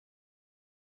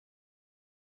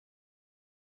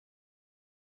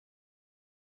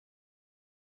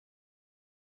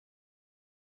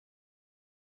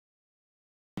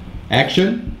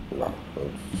Action. No.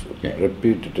 Okay.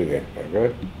 Repeat it again,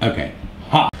 okay? Okay.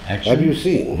 Ha. Action. Have you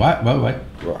seen? What? What?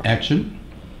 Action.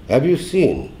 Have you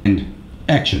seen? And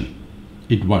action.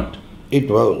 It won't. It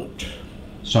won't.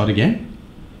 Start again.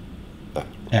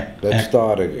 Let's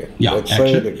start again. Yeah, Let's action.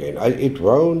 say it again. It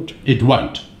won't. It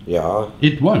won't. Yeah.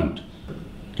 It won't.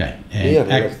 Okay. And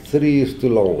Yeah, 3 is too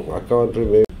long. I can't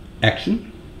remember.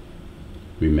 action.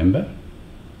 Remember?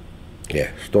 Yeah,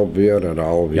 stop weer en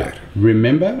haal weer. Yeah.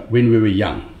 Remember when we were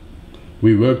young,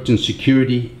 we worked in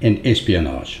security and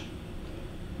espionage.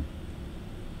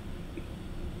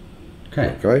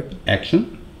 Okay. Okay?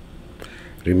 Action.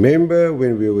 Remember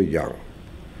when we were young,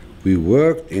 we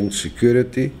worked in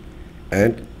security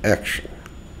and action.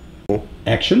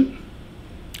 Action.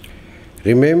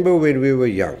 Remember when we were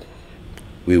young,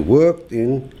 we worked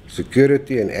in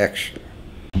security and action.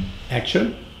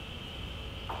 Action.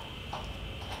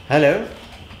 Hello.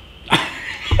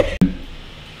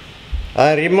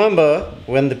 I remember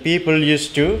when the people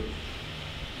used to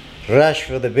rush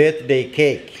for the birthday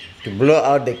cake to blow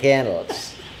out the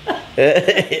candles.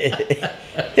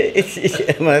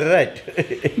 Am I right?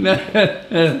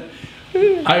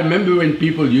 I remember when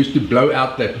people used to blow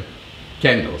out the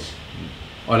candles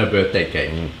on a birthday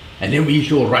cake, and then we used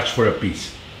to all rush for a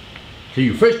piece. So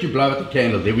you blow out the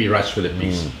candle, then we rush for the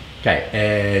piece. Okay,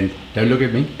 and don't look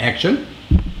at me. Action.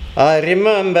 I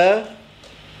remember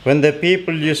when the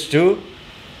people used to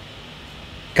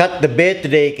cut the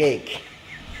birthday cake.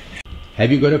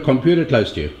 Have you got a computer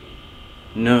close to you?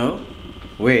 No,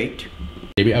 wait.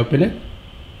 Let me open it.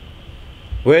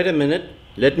 Wait a minute.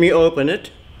 Let me open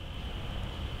it.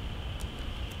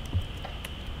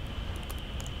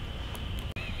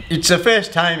 It's the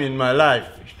first time in my life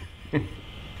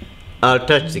I'll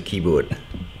touch the keyboard.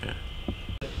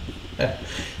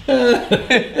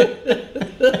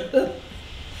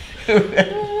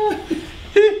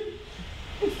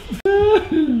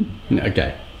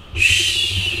 Okay.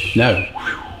 No.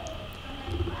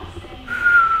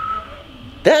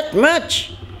 That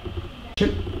much?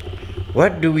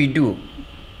 What do we do?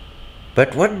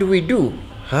 But what do we do?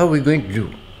 How are we going to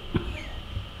do?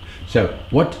 So,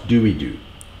 what do we do?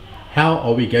 How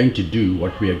are we going to do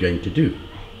what we are going to do?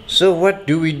 So what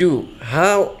do we do?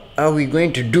 How are we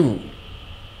going to do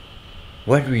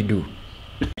what we do?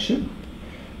 Action.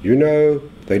 You know,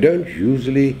 they don't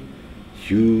usually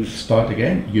use, Start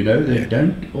again. You know they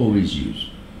don't always use.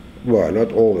 well,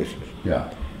 not always, Yeah.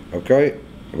 okay?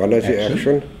 When I say Action.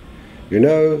 action, you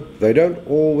know, they don't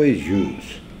always use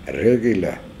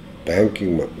regular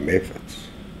banking methods.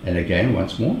 And again,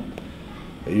 once more.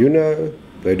 You know,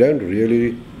 they don't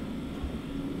really,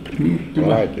 Do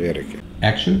right, what? Eric.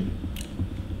 Action.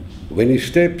 When he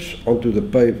steps onto the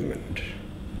pavement,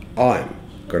 I'm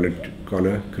gonna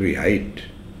create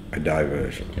a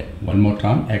diversion. Okay. One more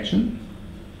time. Action.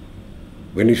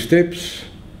 When he steps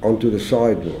onto the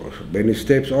sidewalk, when he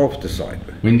steps off the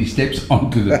sidewalk, When he steps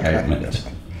onto the pavement.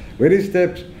 when he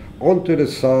steps onto the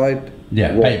side,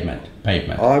 Yeah, walk, pavement.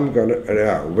 Pavement. I'm gonna,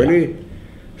 when he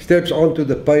steps onto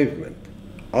the pavement,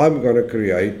 I'm gonna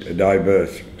create a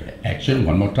diversion. Okay. Action.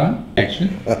 One more time. Action.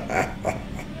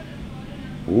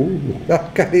 Ooh,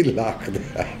 dat kan niet lachen.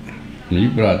 You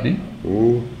brought it.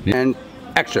 Ooh. And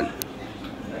action.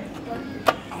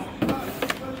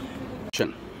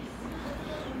 Action.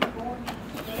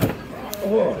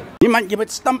 Niemand, you would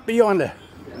stamp with your hand.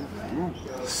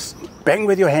 Bang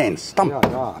with your hands. Stamp.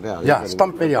 Ja,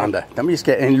 stamp met die hande. Dan moet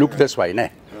jy en look this way, né?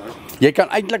 Jy kan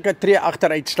eintlik 'n tree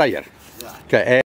agteruit styer. Okay.